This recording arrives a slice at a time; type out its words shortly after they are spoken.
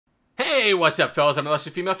Hey, what's up, fellas? I'm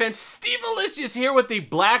Illustrious Female Fan Steve Alicious here with the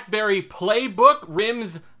BlackBerry PlayBook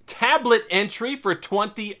RIMS tablet entry for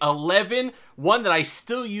 2011. One that I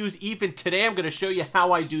still use even today. I'm going to show you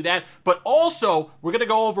how I do that. But also, we're going to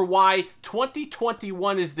go over why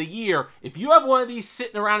 2021 is the year. If you have one of these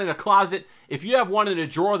sitting around in a closet, if you have one in a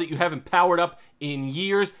drawer that you haven't powered up in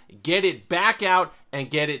years, get it back out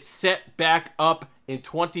and get it set back up in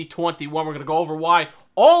 2021. We're going to go over why.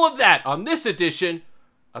 All of that on this edition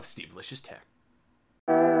of Steve Alicious Tech.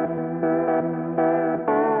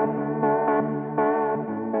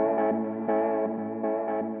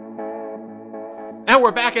 And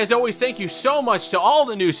we're back as always. Thank you so much to all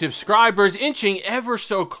the new subscribers, inching ever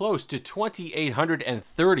so close to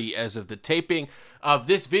 2,830 as of the taping of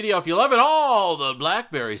this video. If you love it, all the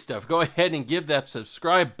BlackBerry stuff, go ahead and give that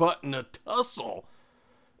subscribe button a tussle.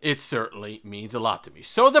 It certainly means a lot to me.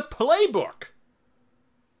 So the PlayBook,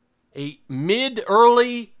 a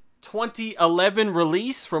mid-early 2011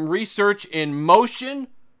 release from Research in Motion.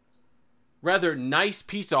 Rather nice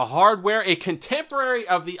piece of hardware, a contemporary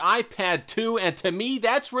of the iPad 2, and to me,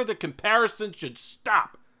 that's where the comparison should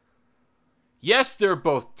stop. Yes, they're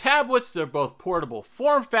both tablets, they're both portable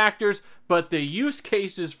form factors, but the use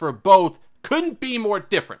cases for both couldn't be more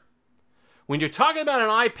different. When you're talking about an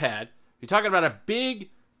iPad, you're talking about a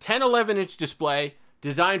big 10, 11-inch display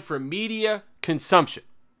designed for media consumption.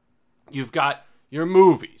 You've got your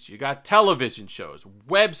movies, you got television shows,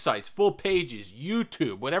 websites, full pages,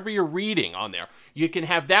 YouTube, whatever you're reading on there. You can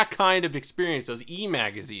have that kind of experience, those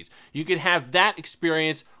e-magazines. You can have that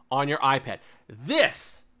experience on your iPad.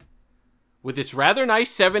 This, with its rather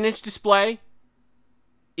nice 7-inch display,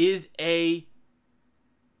 is a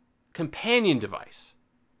companion device.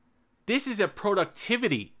 This is a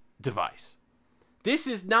productivity device. This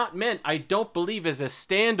is not meant, I don't believe, as a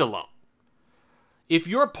standalone. If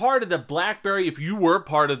you're part of the BlackBerry, if you were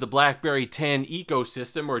part of the BlackBerry 10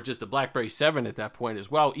 ecosystem, or just the BlackBerry 7 at that point as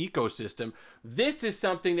well, ecosystem, this is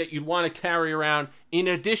something that you'd want to carry around in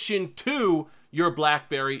addition to your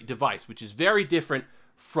BlackBerry device, which is very different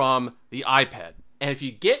from the iPad. And if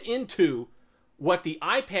you get into what the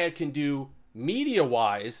iPad can do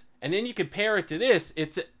media-wise, and then you compare it to this,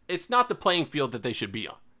 it's not the playing field that they should be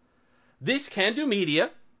on. This can do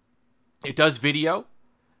media. It does video.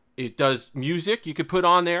 It does music you could put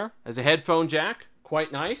on there as a headphone jack.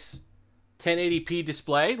 Quite nice. 1080p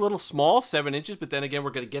display. A little small, 7 inches, but then again,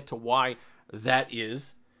 we're going to get to why that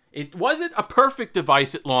is. It wasn't a perfect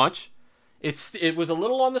device at launch. It was a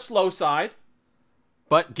little on the slow side,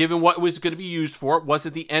 but given what it was going to be used for, it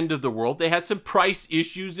wasn't the end of the world. They had some price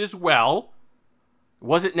issues as well. It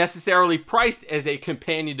wasn't necessarily priced as a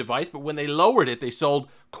companion device, but when they lowered it, they sold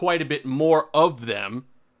quite a bit more of them.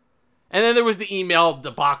 And then there was the email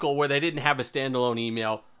debacle where they didn't have a standalone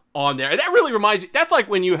email on there. And that really reminds me, that's like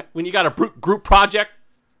when you got a group project,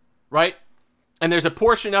 right? And there's a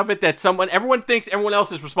portion of it that everyone thinks everyone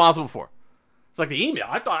else is responsible for. It's like the email.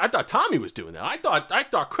 I thought Tommy was doing that. I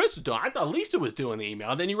thought Chris was doing it. I thought Lisa was doing the email.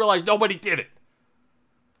 And then you realize nobody did it.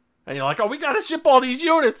 And you're like, oh, we got to ship all these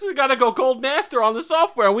units. We got to go gold master on the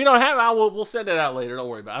software. We don't have it. We'll send it out later. Don't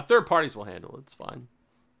worry about it. Third parties will handle it. It's fine.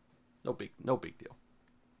 No big deal.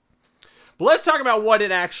 But let's talk about what it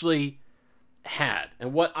actually had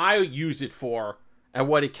and what I use it for and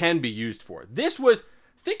what it can be used for.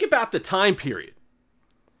 Think about the time period.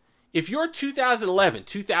 If you're 2011,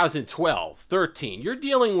 2012, 13, you're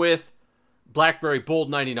dealing with BlackBerry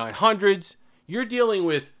Bold 9900s. You're dealing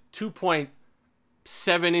with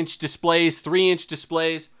 2.7-inch displays, 3-inch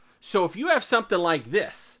displays. So if you have something like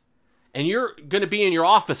this and you're going to be in your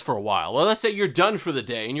office for a while, or let's say you're done for the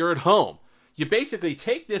day and you're at home, you basically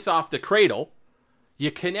take this off the cradle,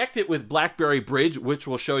 you connect it with BlackBerry Bridge, which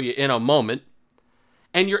we'll show you in a moment,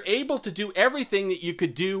 and you're able to do everything that you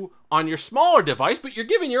could do on your smaller device, but you're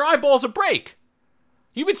giving your eyeballs a break.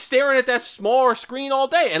 You've been staring at that smaller screen all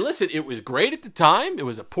day. And listen, it was great at the time. It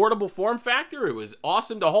was a portable form factor. It was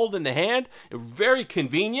awesome to hold in the hand. It was very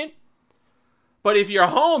convenient. But if you're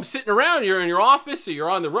home sitting around, you're in your office, or you're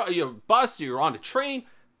on the bus, or you're on a train,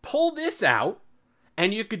 pull this out.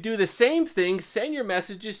 And you could do the same thing, send your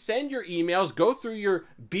messages, send your emails, go through your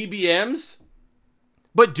BBMs,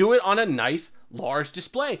 but do it on a nice, large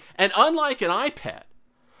display. And unlike an iPad,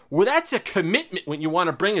 where that's a commitment when you want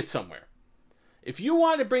to bring it somewhere. If you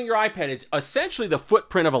want to bring your iPad, it's essentially the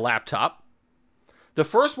footprint of a laptop. The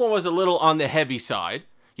first one was a little on the heavy side.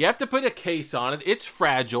 You have to put a case on it. It's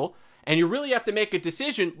fragile. And you really have to make a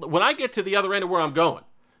decision when I get to the other end of where I'm going.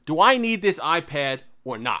 Do I need this iPad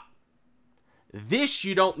or not? This,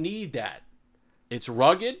 you don't need that. It's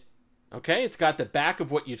rugged, okay? It's got the back of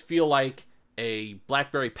what you'd feel like a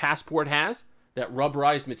BlackBerry Passport has. that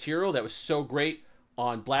rubberized material that was so great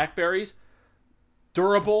on BlackBerries.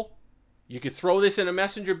 Durable. You could throw this in a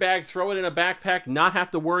messenger bag, throw it in a backpack, not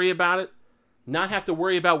have to worry about it, not have to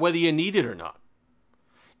worry about whether you need it or not.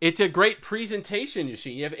 It's a great presentation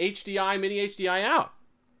machine. You have HDI, mini HDI out.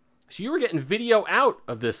 So you were getting video out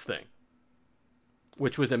of this thing,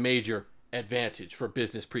 which was a major advantage for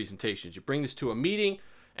business presentations. You bring this to a meeting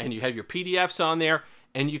and you have your PDFs on there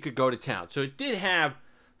and you could go to town. So it did have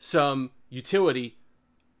some utility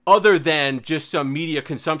other than just some media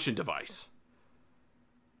consumption device.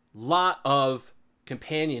 Lot of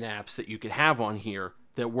companion apps that you could have on here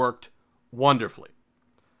that worked wonderfully.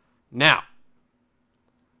 Now,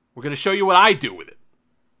 we're going to show you what I do with it.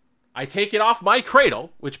 I take it off my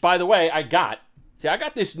cradle, which, by the way, I got. See, I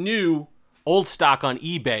got this new old stock on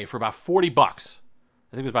eBay for about 40 bucks.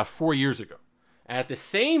 I think it was about 4 years ago. And at the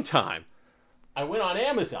same time, I went on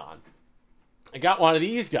Amazon. I got one of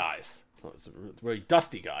these guys. Well, it's very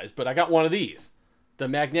dusty guys, but I got one of these. The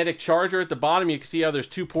magnetic charger at the bottom, you can see how there's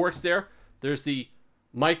two ports there. There's the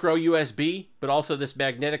micro USB, but also this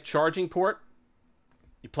magnetic charging port.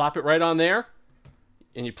 You plop it right on there,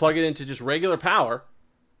 and you plug it into just regular power.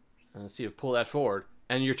 Let's see if I pull that forward,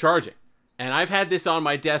 and you're charging. And I've had this on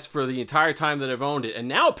my desk for the entire time that I've owned it, and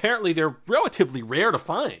now apparently they're relatively rare to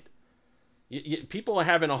find. People are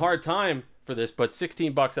having a hard time for this, but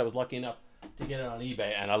 16 bucks, I was lucky enough to get it on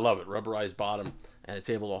eBay, and I love it. Rubberized bottom, and it's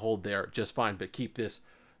able to hold there just fine, but keep this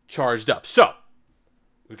charged up. So,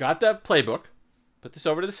 we've got the playbook. Put this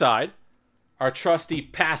over to the side. Our trusty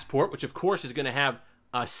passport, which of course is going to have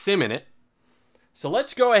a SIM in it. So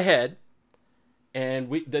let's go ahead,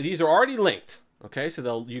 and these are already linked. Okay,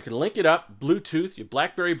 so you can link it up, Bluetooth, your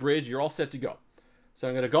BlackBerry Bridge, you're all set to go. So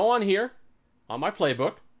I'm going to go on here, on my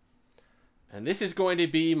playbook, and this is going to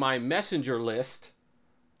be my messenger list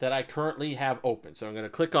that I currently have open. So I'm going to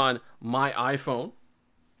click on my iPhone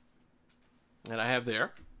that I have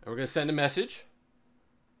there, and we're going to send a message.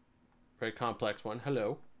 Very complex one,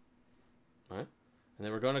 hello. All right, and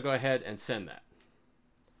then we're going to go ahead and send that.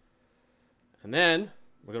 And then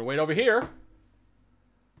we're going to wait over here.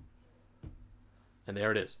 And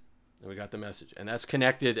there it is. And we got the message. And that's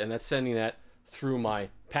connected, and that's sending that through my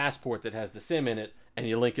passport that has the SIM in it, and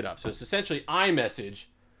you link it up. So it's essentially iMessage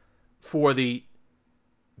for the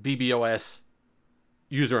BBOS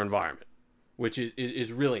user environment, which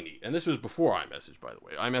is really neat. And this was before iMessage, by the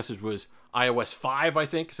way. iMessage was iOS 5, I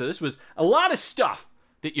think. So this was a lot of stuff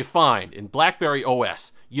that you find in BlackBerry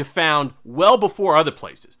OS you found well before other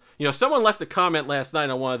places. You know, someone left a comment last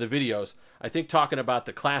night on one of the videos, I think talking about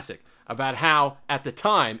the Classic, about how, at the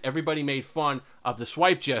time, everybody made fun of the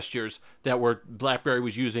swipe gestures that BlackBerry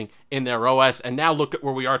was using in their OS, and now look at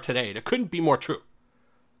where we are today. It couldn't be more true.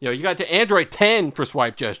 You know, you got to Android 10 for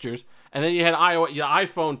swipe gestures, and then you had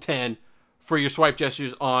iPhone 10 for your swipe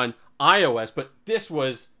gestures on iOS, but this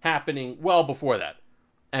was happening well before that,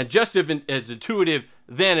 and just as intuitive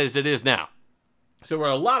then as it is now. So there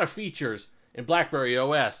were a lot of features in BlackBerry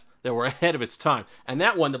OS that were ahead of its time. And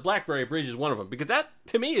that one, the BlackBerry Bridge, is one of them. Because that,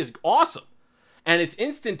 to me, is awesome. And it's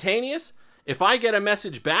instantaneous. If I get a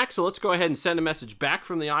message back, so let's go ahead and send a message back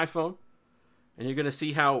from the iPhone. And you're going to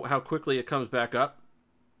see how quickly it comes back up.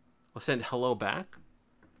 I'll send hello back.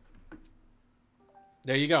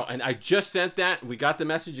 There you go. And I just sent that. We got the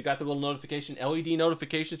message. You got the little notification, LED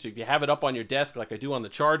notification. So if you have it up on your desk like I do on the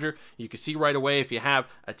charger, you can see right away if you have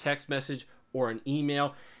a text message or an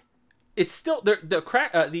email. It's still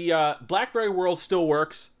the BlackBerry World still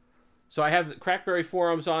works. So I have the Crackberry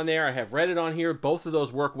forums on there. I have Reddit on here. Both of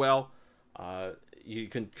those work well. You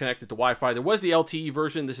can connect it to Wi-Fi. There was the LTE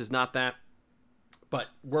version. This is not that, but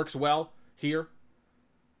works well here.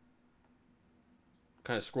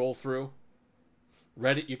 Kind of scroll through.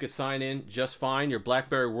 Reddit, you could sign in just fine. Your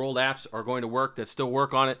BlackBerry World apps are going to work that still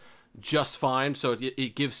work on it just fine. So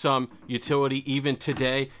it gives some utility even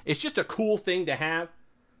today. It's just a cool thing to have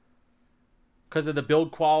because of the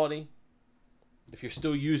build quality. If you're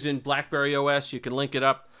still using BlackBerry OS, you can link it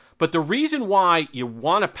up. But the reason why you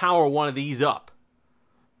want to power one of these up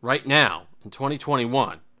right now in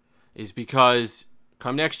 2021 is because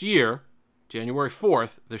come next year, January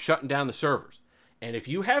 4th, they're shutting down the servers. And if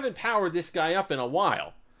you haven't powered this guy up in a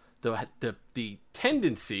while, the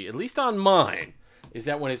tendency, at least on mine, is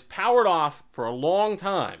that when it's powered off for a long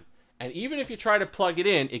time, and even if you try to plug it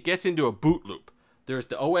in, it gets into a boot loop.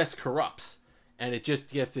 The OS corrupts, and it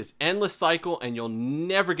just gets this endless cycle, and you'll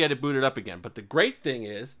never get it booted up again. But the great thing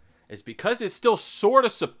is because it's still sort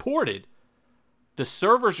of supported, the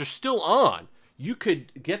servers are still on. You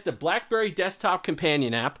could get the BlackBerry Desktop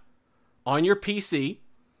Companion app on your PC.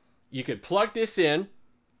 You could plug this in.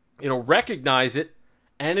 It'll recognize it,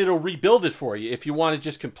 and it'll rebuild it for you if you want to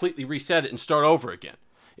just completely reset it and start over again.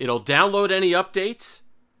 It'll download any updates.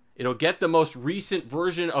 It'll get the most recent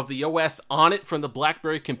version of the OS on it from the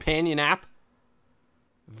BlackBerry companion app.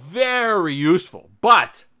 Very useful.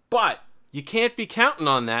 But you can't be counting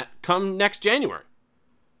on that come next January.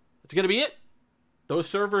 It's going to be it. Those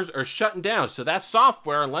servers are shutting down. So that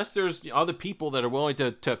software, unless there's other people that are willing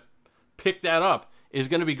to pick that up, is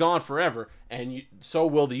going to be gone forever. And so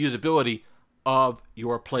will the usability of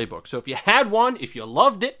your PlayBook. So if you had one, if you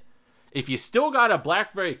loved it, if you still got a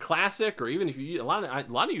BlackBerry Classic, or even if you, a lot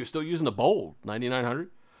of you are still using the Bold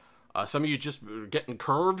 9900. Some of you just getting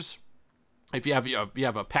curves. If you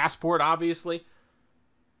have a Passport, obviously,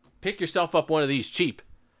 pick yourself up one of these cheap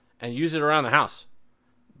and use it around the house.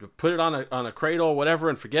 Put it on a cradle or whatever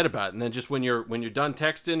and forget about it. And then just when you're done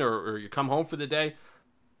texting or you come home for the day,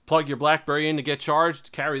 plug your BlackBerry in to get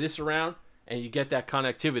charged, carry this around, and you get that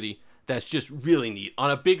connectivity that's just really neat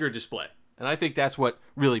on a bigger display. And I think that's what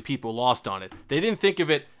really people lost on it. They didn't think of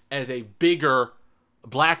it as a bigger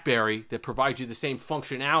BlackBerry that provides you the same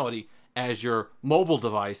functionality as your mobile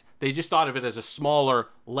device. They just thought of it as a smaller,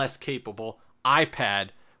 less capable iPad,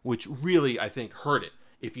 which really, I think, hurt it.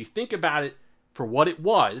 If you think about it for what it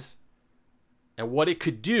was and what it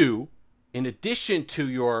could do, in addition to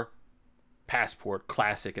your Passport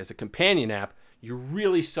Classic as a companion app, you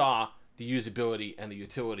really saw the usability and the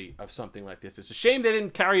utility of something like this. It's a shame they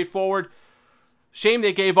didn't carry it forward. Shame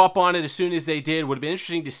they gave up on it as soon as they did. Would have been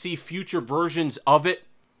interesting to see future versions of it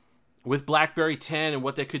with BlackBerry 10 and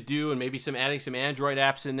what they could do, and maybe adding some Android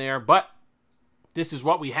apps in there. But this is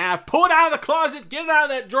what we have. Pull it out of the closet. Get it out of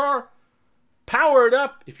that drawer. Power it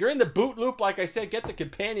up. If you're in the boot loop, like I said, get the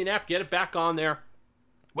companion app. Get it back on there.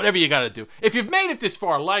 Whatever you got to do. If you've made it this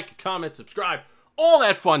far, like, comment, subscribe. All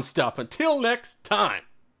that fun stuff. Until next time.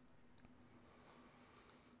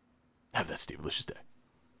 Have that Steve-licious day.